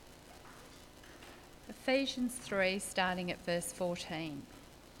Ephesians 3, starting at verse 14.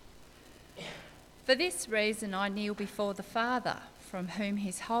 For this reason I kneel before the Father, from whom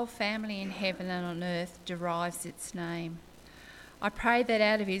his whole family in heaven and on earth derives its name. I pray that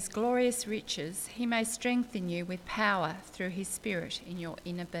out of his glorious riches he may strengthen you with power through his Spirit in your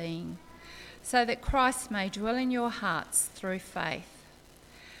inner being, so that Christ may dwell in your hearts through faith.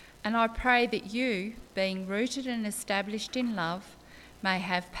 And I pray that you, being rooted and established in love, may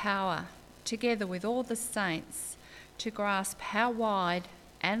have power, together with all the saints, to grasp how wide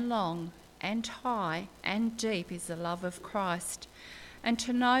and long and high and deep is the love of Christ, and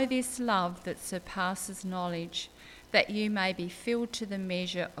to know this love that surpasses knowledge, that you may be filled to the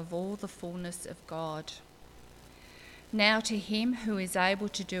measure of all the fullness of God. Now to him who is able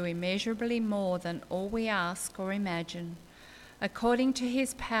to do immeasurably more than all we ask or imagine, according to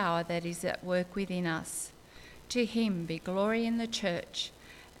his power that is at work within us, to him be glory in the church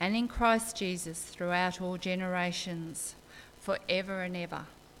and in Christ Jesus throughout all generations, forever and ever.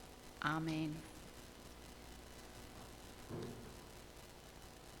 Amen.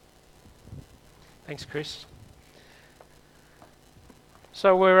 Thanks, Chris.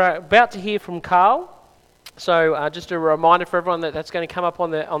 So we're about to hear from Carl. So just a reminder for everyone that that's going to come up on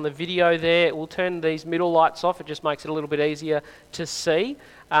the video there. We'll turn these middle lights off. It just makes it a little bit easier to see.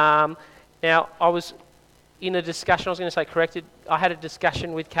 Now, I was in a discussion, I had a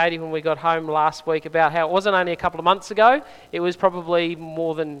discussion with Katie when we got home last week about how it wasn't only a couple of months ago, it was probably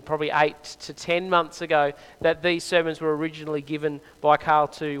more than 8 to 10 months ago that these sermons were originally given by Carl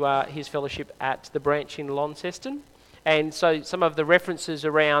to his fellowship at the branch in Launceston. And so some of the references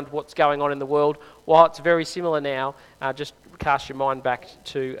around what's going on in the world, while it's very similar now, just cast your mind back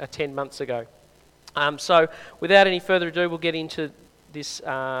to 10 months ago. So without any further ado, we'll get into this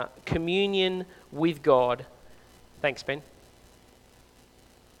communion with God. Thanks, Ben.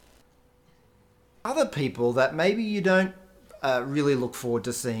 Other people that maybe you don't really look forward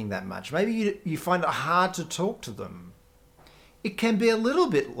to seeing that much. Maybe you find it hard to talk to them. It can be a little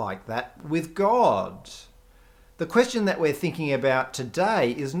bit like that with God. The question that we're thinking about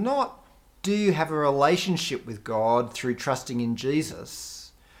today is not, do you have a relationship with God through trusting in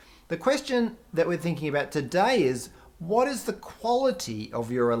Jesus? The question that we're thinking about today is, what is the quality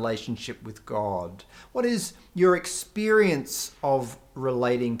of your relationship with God? What is your experience of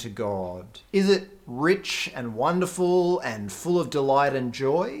relating to God? Is it rich and wonderful and full of delight and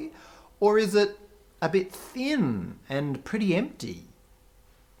joy? Or is it a bit thin and pretty empty?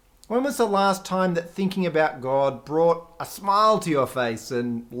 When was the last time that thinking about God brought a smile to your face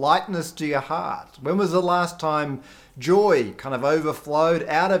and lightness to your heart? When was the last time joy kind of overflowed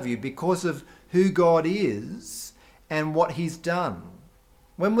out of you because of who God is and what he's done?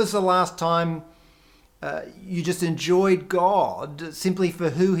 When was the last time you just enjoyed God simply for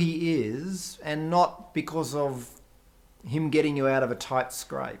who he is and not because of him getting you out of a tight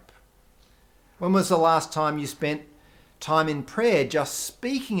scrape? When was the last time you spent time in prayer just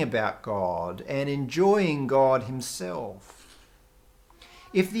speaking about God and enjoying God himself?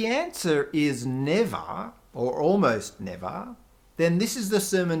 If the answer is never, or almost never, then this is the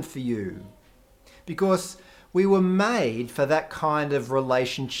sermon for you. Because we were made for that kind of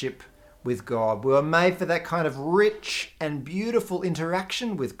relationship with God. We were made for that kind of rich and beautiful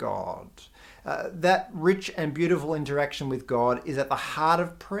interaction with God. That rich and beautiful interaction with God is at the heart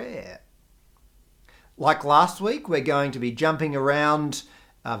of prayer. Like last week, we're going to be jumping around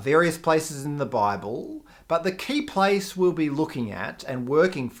various places in the Bible, but the key place we'll be looking at and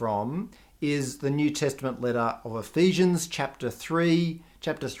working from is the New Testament letter of Ephesians chapter 3,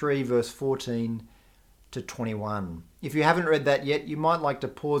 verse 14 to 21. If you haven't read that yet, you might like to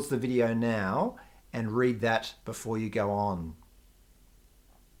pause the video now and read that before you go on.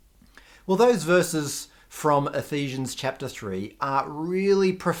 Well, those verses from Ephesians chapter 3 are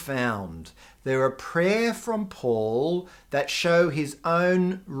really profound. They're a prayer from Paul that show his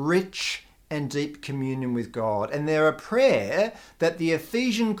own rich and deep communion with God. And they're a prayer that the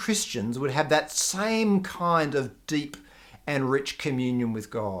Ephesian Christians would have that same kind of deep and rich communion with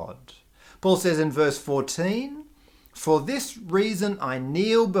God. Paul says in verse 14, "For this reason I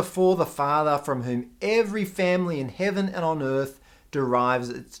kneel before the Father, from whom every family in heaven and on earth derives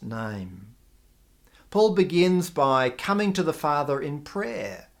its name." Paul begins by coming to the Father in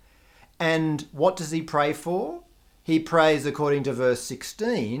prayer. And what does he pray for? He prays according to verse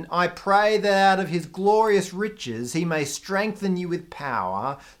 16, "I pray that out of his glorious riches he may strengthen you with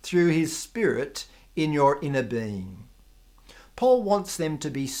power through his Spirit in your inner being." Paul wants them to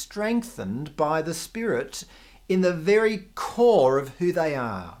be strengthened by the Spirit in the very core of who they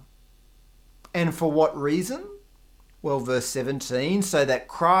are. And for what reason? Well, verse 17, so that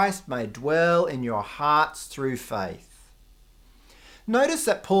Christ may dwell in your hearts through faith. Notice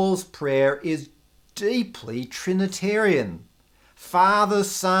that Paul's prayer is deeply Trinitarian. Father,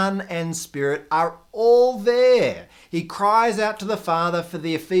 Son, and Spirit are all there. He cries out to the Father for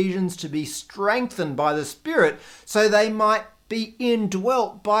the Ephesians to be strengthened by the Spirit so they might be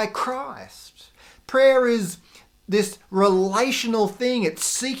indwelt by Christ. Prayer is this relational thing. It's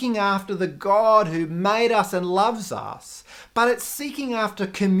seeking after the God who made us and loves us. But it's seeking after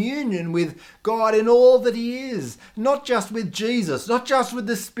communion with God in all that he is. Not just with Jesus, not just with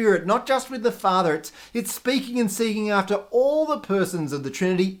the Spirit, not just with the Father. It's speaking and seeking after all the persons of the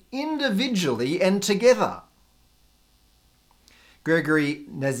Trinity individually and together. Gregory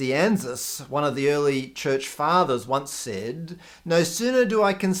Nazianzus, one of the early church fathers, once said, "No sooner do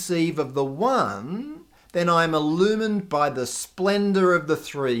I conceive of the one than I am illumined by the splendour of the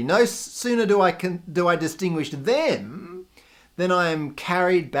three. No sooner do I distinguish them than I am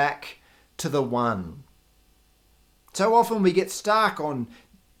carried back to the one." So often we get stuck on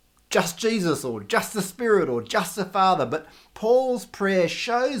just Jesus or just the Spirit or just the Father, but Paul's prayer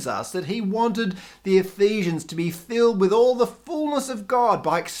shows us that he wanted the Ephesians to be filled with all the fullness of God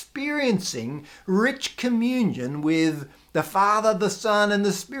by experiencing rich communion with the Father, the Son, and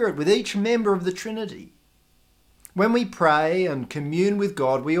the Spirit, with each member of the Trinity. When we pray and commune with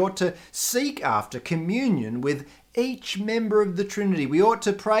God, we ought to seek after communion with each member of the Trinity. We ought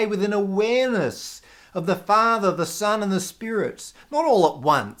to pray with an awareness of the Father, the Son, and the Spirit, not all at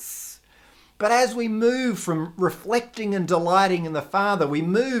once. But as we move from reflecting and delighting in the Father, we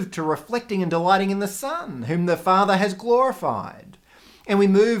move to reflecting and delighting in the Son, whom the Father has glorified. And we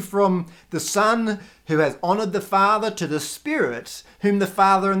move from the Son who has honoured the Father to the Spirit, whom the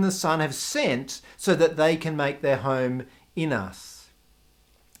Father and the Son have sent so that they can make their home in us.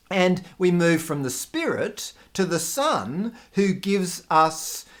 And we move from the Spirit to the Son who gives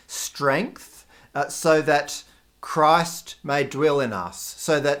us strength so that Christ may dwell in us,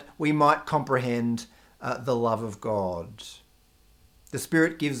 so that we might comprehend the love of God. The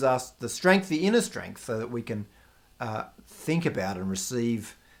Spirit gives us the strength, the inner strength, so that we can think about and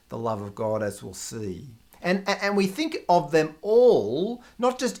receive the love of God, as we'll see. And we think of them all,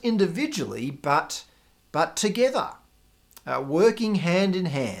 not just individually, but together, working hand in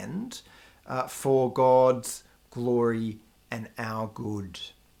hand for God's glory and our good.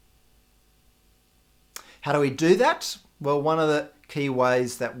 How do we do that? Well, one of the key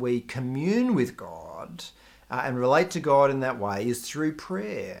ways that we commune with God and relate to God in that way is through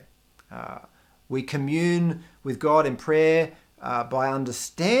prayer. We commune with God in prayer by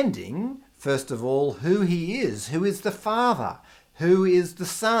understanding, first of all, who he is the Father, who is the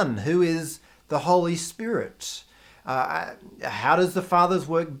Son, who is the Holy Spirit. How does the Father's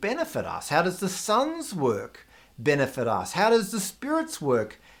work benefit us? How does the Son's work benefit us? How does the Spirit's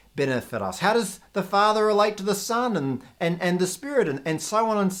work benefit us? How does the Father relate to the Son and the Spirit, and so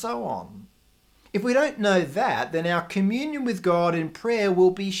on and so on? If we don't know that, then our communion with God in prayer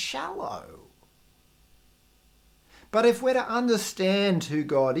will be shallow. But if we're to understand who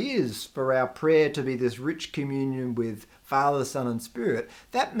God is for our prayer to be this rich communion with Father, Son, and Spirit,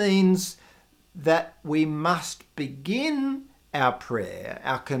 that means that we must begin our prayer,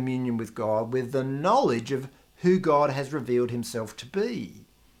 our communion with God, with the knowledge of who God has revealed himself to be.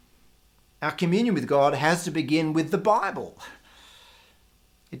 Our communion with God has to begin with the Bible.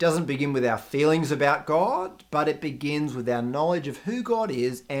 It doesn't begin with our feelings about God, but it begins with our knowledge of who God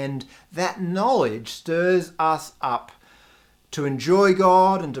is, and that knowledge stirs us up to enjoy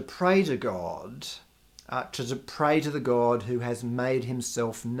God and to pray to God, to pray to the God who has made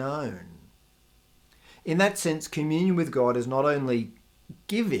himself known. In that sense, communion with God is not only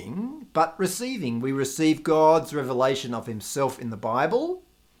giving, but receiving. We receive God's revelation of himself in the Bible,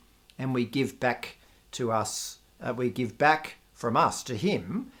 and we give back to us, from us to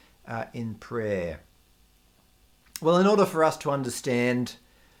him in prayer. Well, in order for us to understand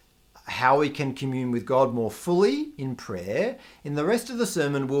how we can commune with God more fully in prayer, in the rest of the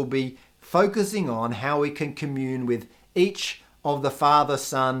sermon we'll be focusing on how we can commune with each of the Father,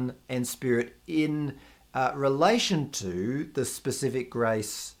 Son, and Spirit in relation to the specific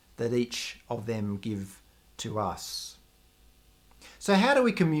grace that each of them give to us. So how do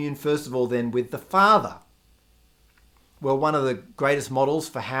we commune, first of all, then, with the Father? Well, one of the greatest models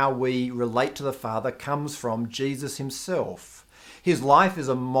for how we relate to the Father comes from Jesus himself. His life is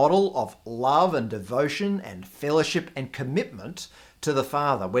a model of love and devotion and fellowship and commitment to the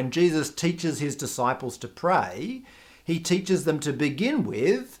Father. When Jesus teaches his disciples to pray, he teaches them to begin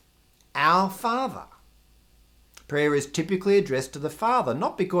with, "Our Father." Prayer is typically addressed to the Father,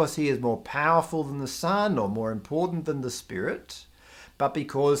 not because he is more powerful than the Son or more important than the Spirit, but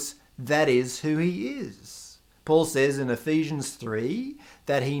because that is who he is. Paul says in Ephesians 3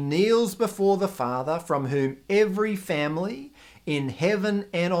 that he kneels before the Father, from whom every family in heaven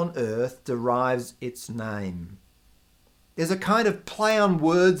and on earth derives its name. There's a kind of play on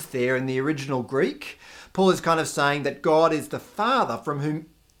words there in the original Greek. Paul is kind of saying that God is the Father from whom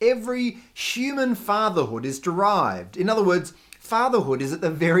every human fatherhood is derived. In other words, fatherhood is at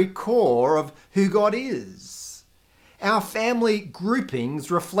the very core of who God is. Our family groupings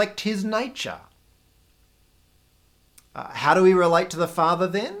reflect his nature. How do we relate to the Father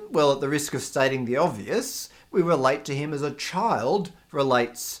then? Well, at the risk of stating the obvious, we relate to him as a child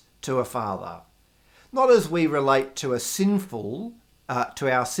relates to a father. Not as we relate to our sinful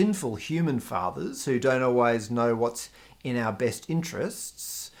human fathers who don't always know what's in our best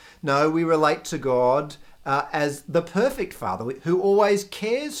interests. No, we relate to God as the perfect Father who always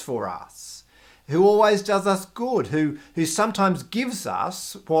cares for us, who always does us good, who sometimes gives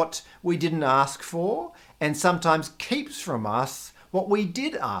us what we didn't ask for and sometimes keeps from us what we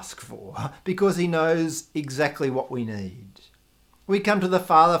did ask for because he knows exactly what we need. We come to the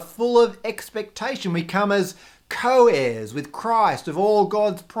Father full of expectation. We come as co-heirs with Christ of all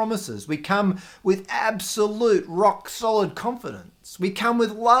God's promises. We come with absolute rock-solid confidence. We come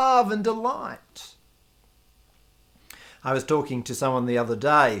with love and delight. I was talking to someone the other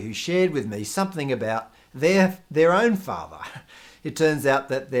day who shared with me something about their own father. It turns out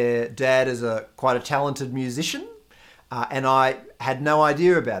that their dad is quite a talented musician, and I had no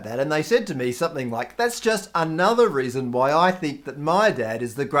idea about that. And they said to me something like, "That's just another reason why I think that my dad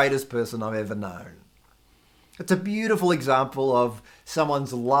is the greatest person I've ever known." It's a beautiful example of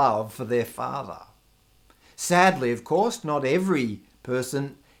someone's love for their father. Sadly, of course, not every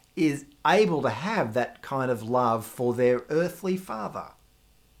person is able to have that kind of love for their earthly father.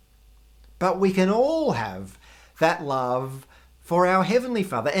 But we can all have that love for our Heavenly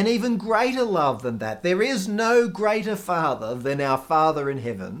Father, and even greater love than that. There is no greater Father than our Father in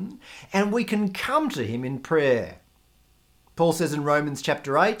heaven, and we can come to him in prayer. Paul says in Romans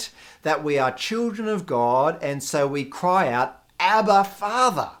chapter 8 that we are children of God, and so we cry out, "Abba,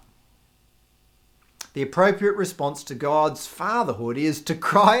 Father." The appropriate response to God's fatherhood is to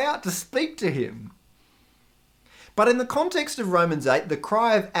cry out, to speak to him. But in the context of Romans 8, the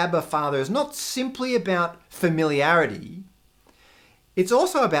cry of Abba, Father is not simply about familiarity. It's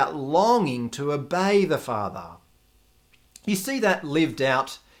also about longing to obey the Father. You see that lived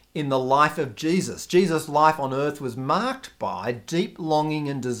out in the life of Jesus. Jesus' life on earth was marked by deep longing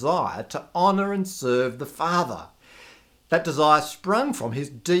and desire to honour and serve the Father. That desire sprung from his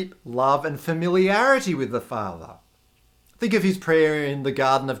deep love and familiarity with the Father. Think of his prayer in the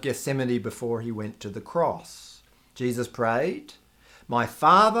Garden of Gethsemane before he went to the cross. Jesus prayed, "My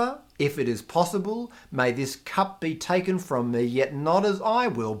Father, if it is possible, may this cup be taken from me, yet not as I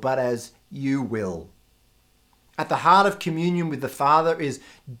will, but as you will." At the heart of communion with the Father is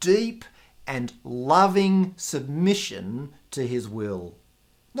deep and loving submission to his will.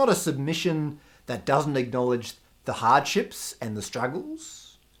 Not a submission that doesn't acknowledge the hardships and the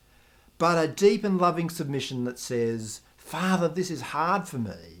struggles, but a deep and loving submission that says, "Father, this is hard for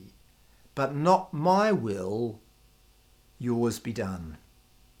me, but not my will, yours be done."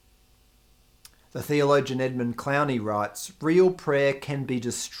 The theologian Edmund Clowney writes, "Real prayer can be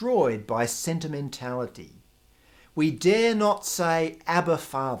destroyed by sentimentality. We dare not say, 'Abba,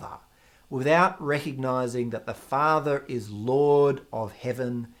 Father,' without recognising that the Father is Lord of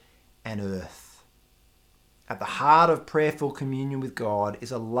heaven and earth." At the heart of prayerful communion with God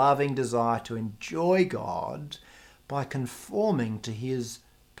is a loving desire to enjoy God by conforming to his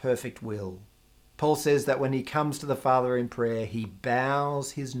perfect will. Paul says that when he comes to the Father in prayer, he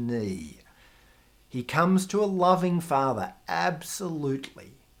bows his knee. He comes to a loving Father,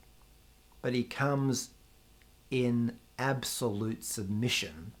 absolutely, but he comes in absolute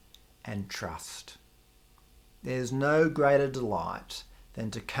submission and trust. There's no greater delight than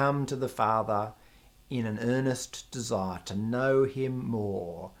to come to the Father in an earnest desire to know him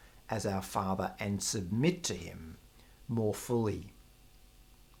more as our Father and submit to him more fully.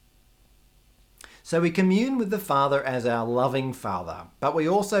 So we commune with the Father as our loving Father, but we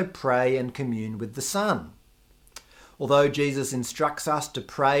also pray and commune with the Son. Although Jesus instructs us to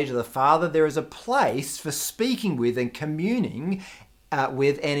pray to the Father, there is a place for speaking with and communing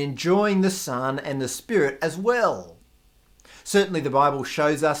with and enjoying the Son and the Spirit as well. Certainly the Bible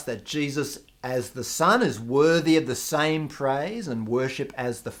shows us that Jesus as the Son is worthy of the same praise and worship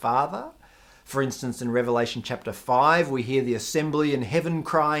as the Father, For instance, in Revelation chapter 5, we hear the assembly in heaven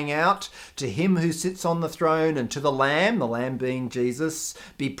crying out, "To him who sits on the throne and to the Lamb being Jesus,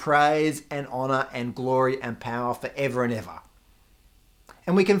 be praise and honour and glory and power forever and ever."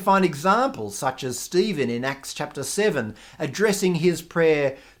 And we can find examples such as Stephen in Acts chapter 7 addressing his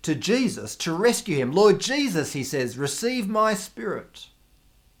prayer to Jesus to rescue him. "Lord Jesus," he says, "receive my spirit."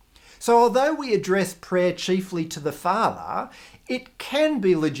 So although we address prayer chiefly to the Father, it can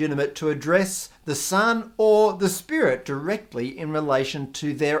be legitimate to address the Son or the Spirit directly in relation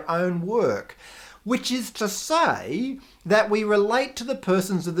to their own work, which is to say that we relate to the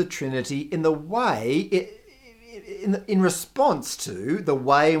persons of the Trinity in the way, in response to the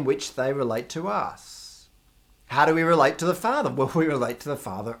way in which they relate to us. How do we relate to the Father? Well, we relate to the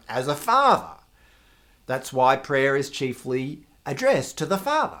Father as a Father. That's why prayer is chiefly addressed to the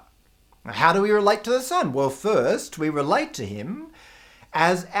Father. How do we relate to the Son? Well, first, we relate to him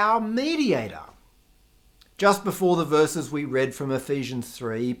as our mediator. Just before the verses we read from Ephesians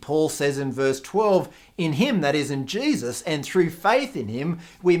 3, Paul says in verse 12, "In him," that is in Jesus, "and through faith in him,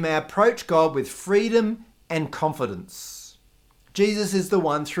 we may approach God with freedom and confidence." Jesus is the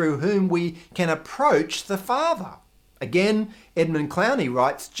one through whom we can approach the Father. Again, Edmund Clowney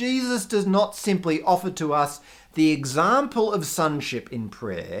writes, "Jesus does not simply offer to us the example of sonship in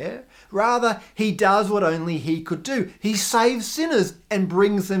prayer. Rather, he does what only he could do. He saves sinners and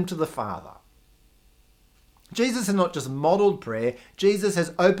brings them to the Father." Jesus has not just modelled prayer, Jesus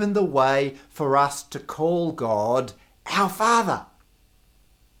has opened the way for us to call God our Father.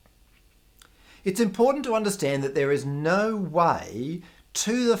 It's important to understand that there is no way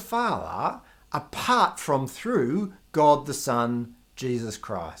to the Father apart from through God the Son, Jesus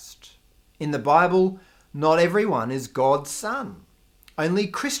Christ. In the Bible, not everyone is God's son. Only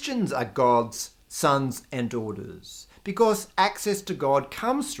Christians are God's sons and daughters, because access to God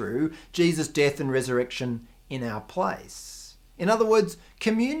comes through Jesus' death and resurrection in our place. In other words,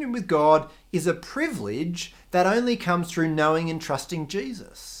 communion with God is a privilege that only comes through knowing and trusting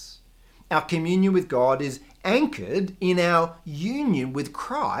Jesus. Our communion with God is anchored in our union with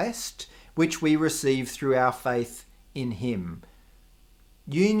Christ, which we receive through our faith in him.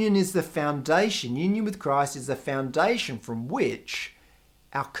 Union is the foundation. Union with Christ is the foundation from which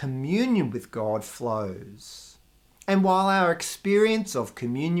our communion with God flows. And while our experience of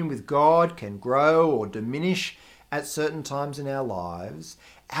communion with God can grow or diminish at certain times in our lives,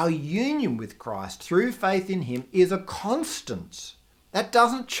 our union with Christ through faith in him is a constant. That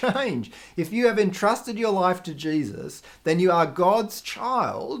doesn't change. If you have entrusted your life to Jesus, then you are God's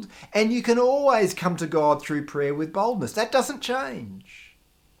child, and you can always come to God through prayer with boldness. That doesn't change.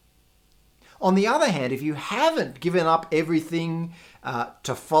 On the other hand, if you haven't given up everything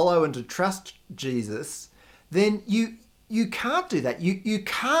to follow and to trust Jesus, then you can't do that. You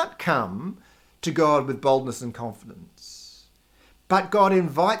can't come to God with boldness and confidence. But God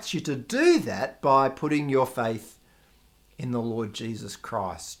invites you to do that by putting your faith in the Lord Jesus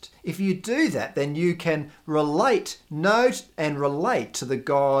Christ. If you do that, then you can know and relate to the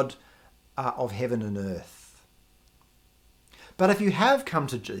God of heaven and earth. But if you have come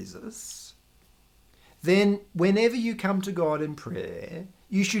to Jesus, then whenever you come to God in prayer,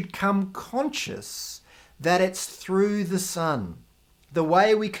 you should come conscious that it's through the Son. The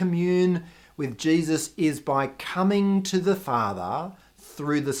way we commune with Jesus is by coming to the Father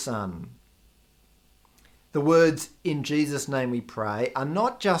through the Son. The words "in Jesus' name we pray" are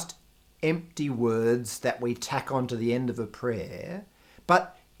not just empty words that we tack onto the end of a prayer,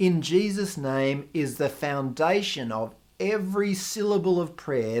 but "in Jesus' name" is the foundation of every syllable of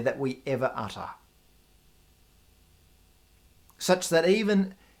prayer that we ever utter. Such that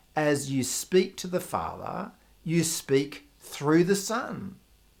even as you speak to the Father, you speak through the Son.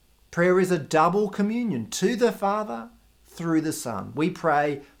 Prayer is a double communion to the Father through the Son. We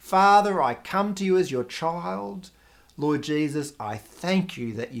pray, "Father, I come to you as your child. Lord Jesus, I thank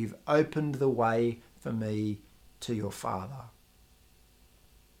you that you've opened the way for me to your Father."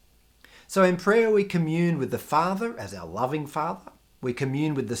 So in prayer we commune with the Father as our loving Father. We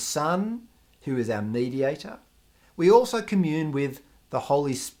commune with the Son, who is our mediator. We also commune with the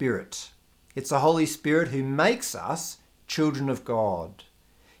Holy Spirit. It's the Holy Spirit who makes us children of God.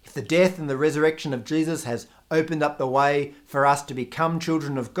 If the death and the resurrection of Jesus has opened up the way for us to become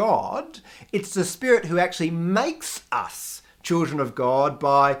children of God, it's the Spirit who actually makes us children of God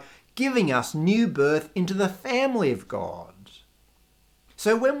by giving us new birth into the family of God.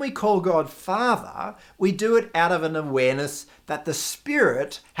 So when we call God Father, we do it out of an awareness that the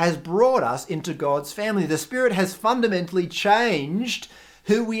Spirit has brought us into God's family. The Spirit has fundamentally changed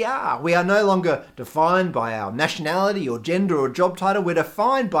who we are. We are no longer defined by our nationality or gender or job title. We're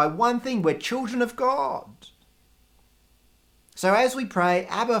defined by one thing: we're children of God. So as we pray,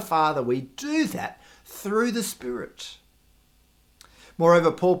 Abba, Father, we do that through the Spirit.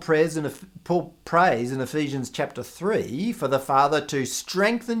 Moreover, Paul prays in Ephesians chapter 3 for the Father to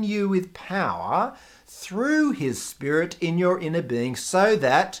strengthen you with power through his Spirit in your inner being, so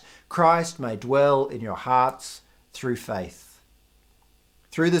that Christ may dwell in your hearts through faith.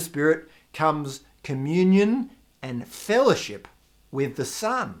 Through the Spirit comes communion and fellowship with the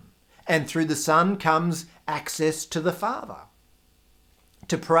Son, and through the Son comes access to the Father.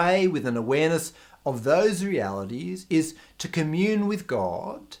 To pray with an awareness of those realities is to commune with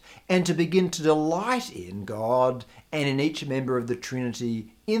God and to begin to delight in God and in each member of the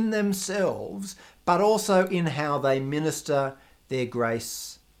Trinity in themselves, but also in how they minister their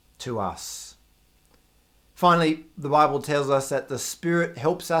grace to us. Finally, the Bible tells us that the Spirit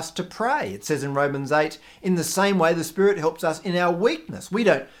helps us to pray. It says in Romans 8, in the same way the Spirit helps us in our weakness. We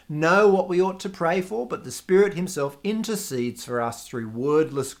don't know what we ought to pray for, but the Spirit himself intercedes for us through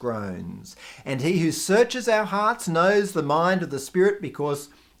wordless groans. And he who searches our hearts knows the mind of the Spirit, because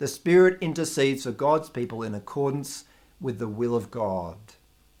the Spirit intercedes for God's people in accordance with the will of God.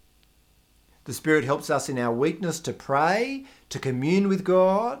 The Spirit helps us in our weakness to pray, to commune with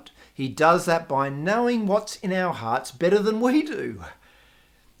God. He does that by knowing what's in our hearts better than we do.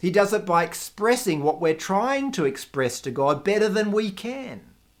 He does it by expressing what we're trying to express to God better than we can.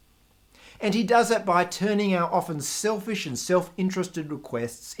 And he does it by turning our often selfish and self-interested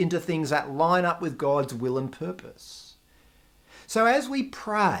requests into things that line up with God's will and purpose. So as we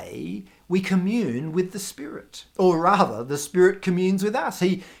pray, we commune with the Spirit. Or rather, the Spirit communes with us.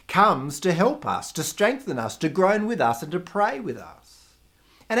 He comes to help us, to strengthen us, to groan with us, and to pray with us.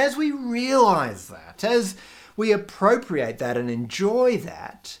 And as we realise that, as we appropriate that and enjoy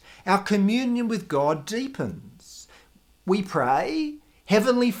that, our communion with God deepens. We pray,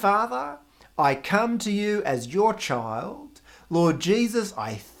 Heavenly Father, I come to you as your child. Lord Jesus,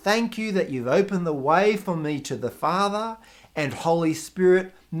 I thank you that you've opened the way for me to the Father. And Holy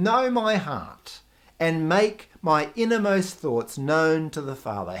Spirit, know my heart and make my innermost thoughts known to the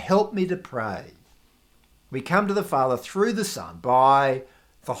Father. Help me to pray. We come to the Father through the Son by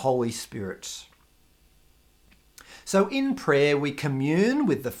the Holy Spirit. So in prayer, we commune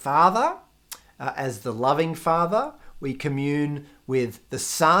with the Father as the loving Father. We commune with the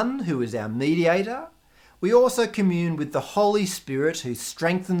Son, who is our mediator. We also commune with the Holy Spirit, who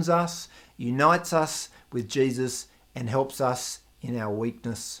strengthens us, unites us with Jesus, and helps us in our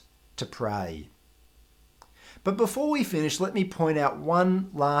weakness to pray. But before we finish, let me point out one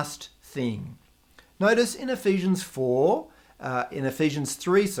last thing. Notice in Ephesians 3,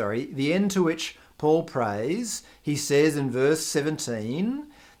 the end to which Paul prays, he says in verse 17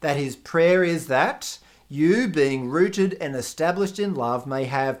 that his prayer is that you, being rooted and established in love, may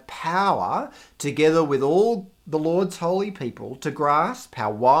have power, together with all the Lord's holy people, to grasp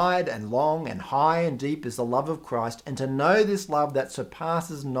how wide and long and high and deep is the love of Christ, and to know this love that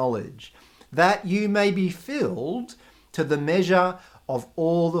surpasses knowledge, that you may be filled to the measure of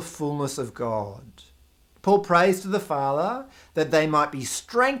all the fullness of God. Paul prays to the Father that they might be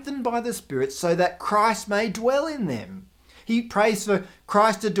strengthened by the Spirit so that Christ may dwell in them. He prays for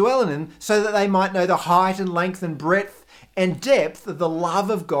Christ to dwell in them so that they might know the height and length and breadth and depth of the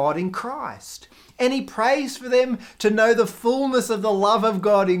love of God in Christ. And he prays for them to know the fullness of the love of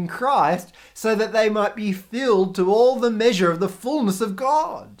God in Christ so that they might be filled to all the measure of the fullness of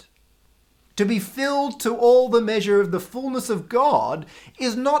God. To be filled to all the measure of the fullness of God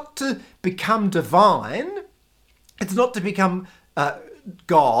is not to become divine. It's not to become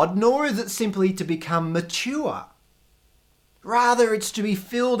God, nor is it simply to become mature. Rather, it's to be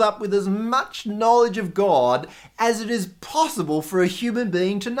filled up with as much knowledge of God as it is possible for a human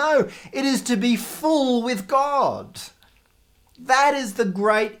being to know. It is to be full with God. That is the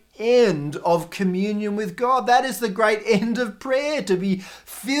great end of communion with God. That is the great end of prayer, to be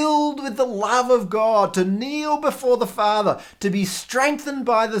filled with the love of God, to kneel before the Father, to be strengthened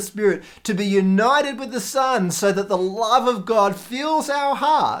by the Spirit, to be united with the Son, so that the love of God fills our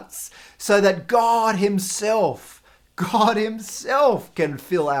hearts, so that God Himself can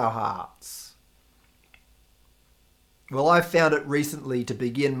fill our hearts. Well, I found it recently to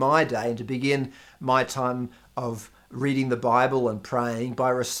begin my day and to begin my time of reading the Bible and praying by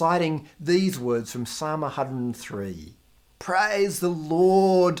reciting these words from Psalm 103. Praise the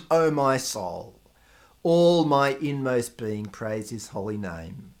Lord, O my soul. All my inmost being praise His holy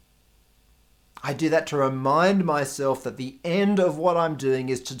name. I do that to remind myself that the end of what I'm doing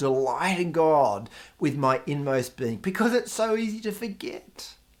is to delight in God with my inmost being, because it's so easy to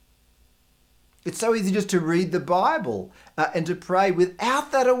forget. It's so easy just to read the Bible and to pray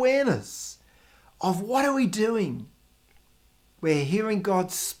without that awareness of what are we doing. We're hearing God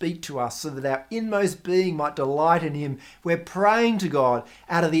speak to us so that our inmost being might delight in him. We're praying to God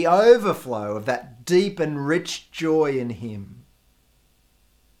out of the overflow of that deep and rich joy in him.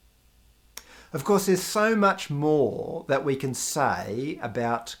 Of course, there's so much more that we can say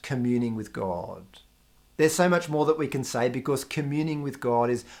about communing with God. There's so much more that we can say because communing with God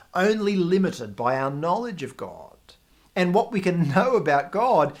is only limited by our knowledge of God. And what we can know about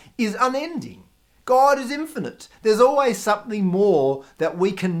God is unending. God is infinite. There's always something more that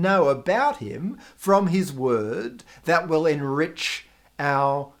we can know about him from his word that will enrich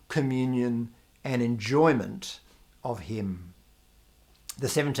our communion and enjoyment of him. The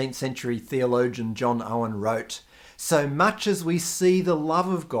 17th century theologian John Owen wrote, "So much as we see the love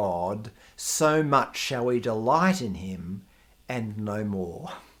of God, so much shall we delight in him and no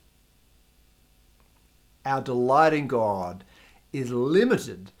more." Our delight in God is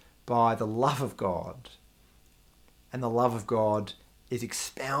limited by the love of God. And the love of God is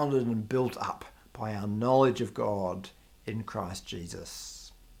expounded and built up by our knowledge of God in Christ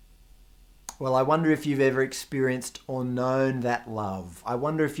Jesus. Well, I wonder if you've ever experienced or known that love. I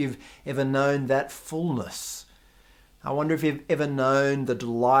wonder if you've ever known that fullness. I wonder if you've ever known the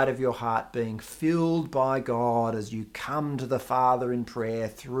delight of your heart being filled by God as you come to the Father in prayer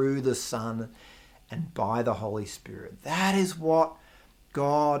through the Son and by the Holy Spirit. That is what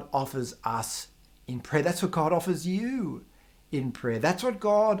God offers us in prayer. That's what God offers you in prayer. That's what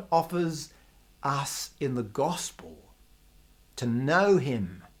God offers us in the gospel. To know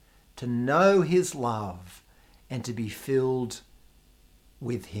him, to know his love, and to be filled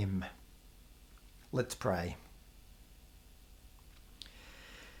with him. Let's pray.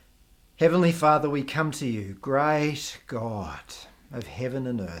 Heavenly Father, we come to you, great God of heaven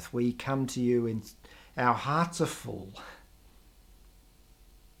and earth. We come to you and our hearts are full,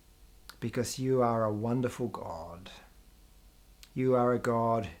 because you are a wonderful God. You are a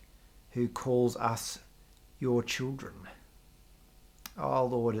God who calls us your children. Oh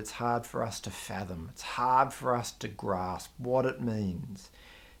Lord, it's hard for us to fathom. It's hard for us to grasp what it means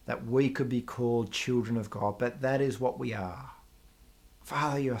that we could be called children of God, but that is what we are.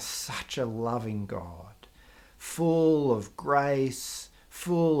 Father, you are such a loving God, full of grace,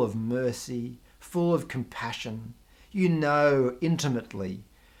 full of mercy, full of compassion. You know intimately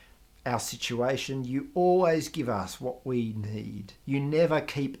our situation. You always give us what we need. You never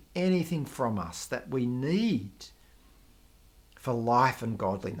keep anything from us that we need for life and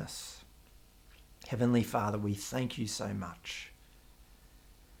godliness. Heavenly Father, we thank you so much.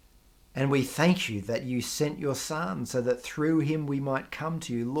 And we thank you that you sent your Son so that through him we might come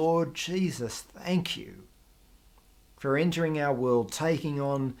to you. Lord Jesus, thank you for entering our world, taking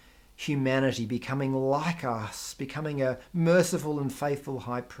on humanity, becoming like us, becoming a merciful and faithful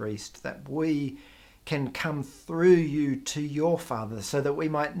high priest, that we can come through you to your Father so that we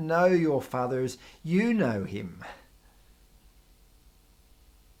might know your Father as you know him.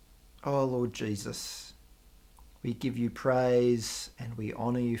 Oh Lord Jesus, we give you praise and we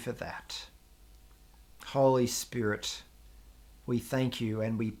honour you for that. Holy Spirit, we thank you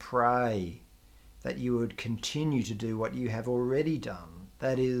and we pray that you would continue to do what you have already done.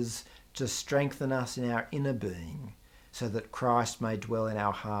 That is, to strengthen us in our inner being so that Christ may dwell in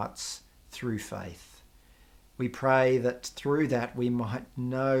our hearts through faith. We pray that through that we might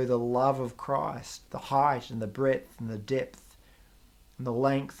know the love of Christ, the height and the breadth and the depth and the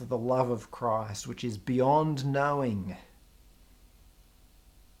length of the love of Christ, which is beyond knowing.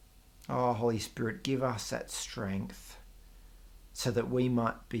 Oh, Holy Spirit, give us that strength so that we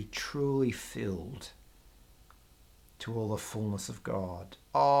might be truly filled to all the fullness of God.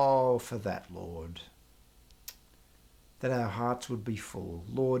 Oh, for that, Lord, that our hearts would be full.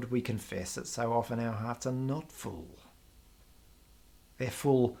 Lord, we confess that so often our hearts are not full. They're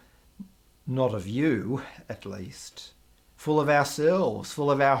full not of you, at least, full of ourselves,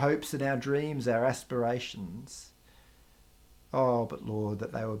 full of our hopes and our dreams, our aspirations. Oh, but Lord,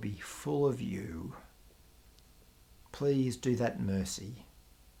 that they would be full of you. Please do that mercy.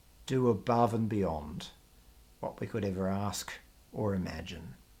 Do above and beyond what we could ever ask or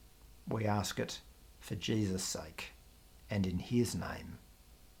imagine. We ask it for Jesus' sake and in his name.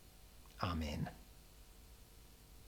 Amen.